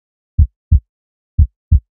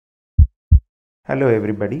Hello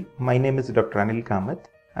everybody, my name is Dr. Anil Kamath.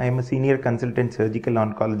 I am a senior consultant surgical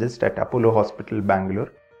oncologist at Apollo Hospital,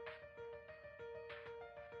 Bangalore.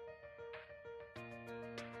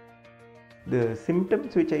 The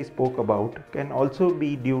symptoms which I spoke about can also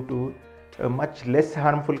be due to a much less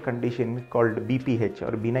harmful condition called BPH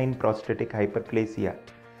or benign prostatic hyperplasia.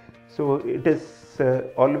 So it is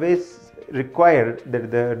always required that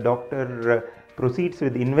the doctor proceeds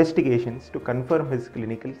with investigations to confirm his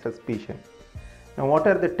clinical suspicion. Now, what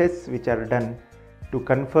are the tests which are done to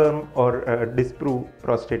confirm or disprove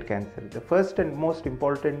prostate cancer? The first and most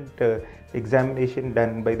important examination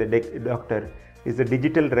done by the doctor is a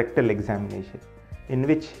digital rectal examination, in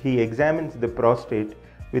which he examines the prostate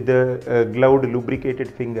with a gloved lubricated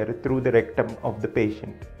finger through the rectum of the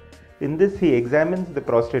patient. In this, he examines the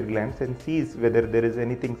prostate glands and sees whether there is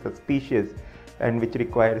anything suspicious and which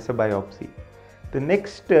requires a biopsy. The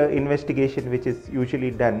next investigation which is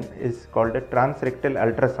usually done is called a transrectal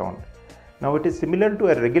ultrasound. Now it is similar to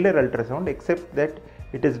a regular ultrasound except that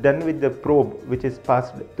it is done with the probe which is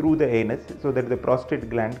passed through the anus so that the prostate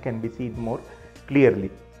gland can be seen more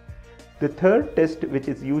clearly. The third test which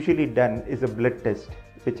is usually done is a blood test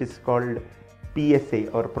which is called PSA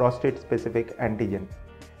or prostate specific antigen.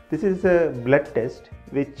 This is a blood test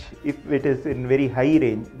which, if it is in very high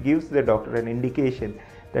range, gives the doctor an indication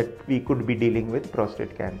that we could be dealing with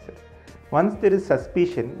prostate cancer. Once there is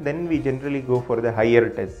suspicion, then we generally go for the higher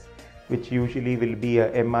tests, which usually will be a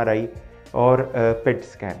MRI or a PET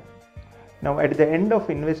scan. Now at the end of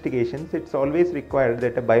investigations, it's always required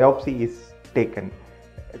that a biopsy is taken.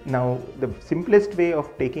 Now the simplest way of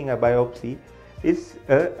taking a biopsy is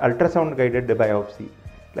a ultrasound guided biopsy.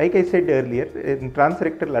 Like I said earlier, in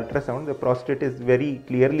transrectal ultrasound, the prostate is very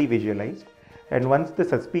clearly visualized, and once the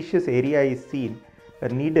suspicious area is seen, a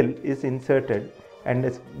needle is inserted and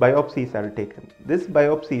biopsies are taken. These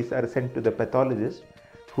biopsies are sent to the pathologist,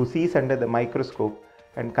 who sees under the microscope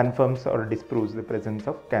and confirms or disproves the presence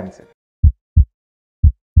of cancer.